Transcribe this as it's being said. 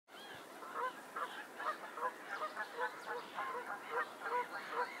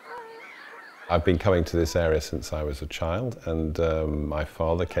I've been coming to this area since I was a child, and my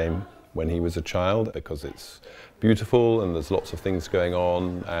father came when he was a child because it's beautiful and there's lots of things going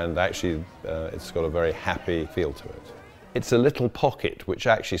on, and actually it's got a very happy feel to it. It's a little pocket which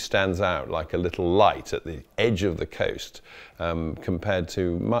actually stands out like a little light at the edge of the coast compared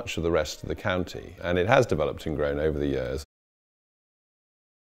to much of the rest of the county, and it has developed and grown over the years.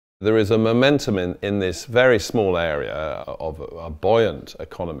 There is a momentum in this very small area of a buoyant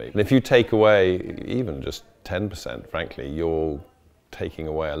economy. And if you take away even just 10%, frankly, you're taking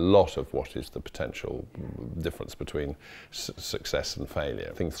away a lot of what is the potential difference between success and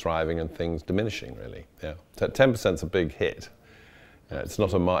failure. Things thriving and things diminishing, really. Yeah. 10% is a big hit. It's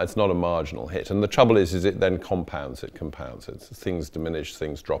not a marginal hit. And the trouble is it then compounds. It compounds. Things diminish,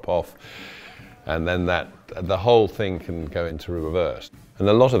 things drop off. And then the whole thing can go into reverse. And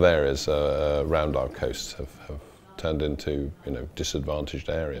a lot of areas around our coasts have turned into, disadvantaged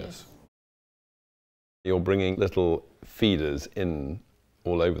areas. You're bringing little feeders in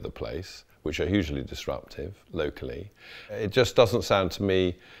all over the place, which are hugely disruptive locally. It just doesn't sound to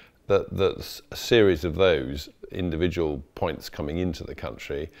me that a series of those individual points coming into the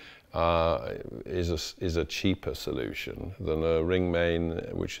country is a cheaper solution than a ringmain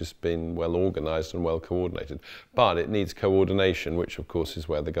which has been well organised and well coordinated. But it needs coordination, which of course is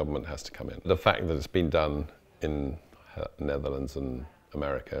where the government has to come in. The fact that it's been done in Netherlands and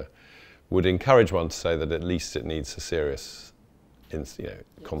America would encourage one to say that at least it needs a serious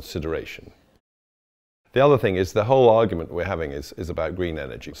consideration. The other thing is the whole argument we're having is about green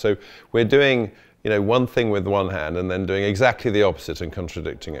energy. So we're doing one thing with one hand and then doing exactly the opposite and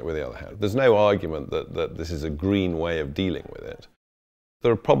contradicting it with the other hand. There's no argument that this is a green way of dealing with it.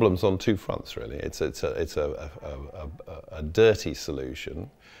 There are problems on two fronts, really. It's a dirty solution,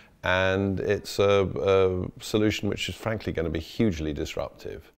 and it's a solution which is frankly going to be hugely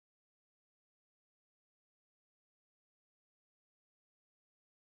disruptive.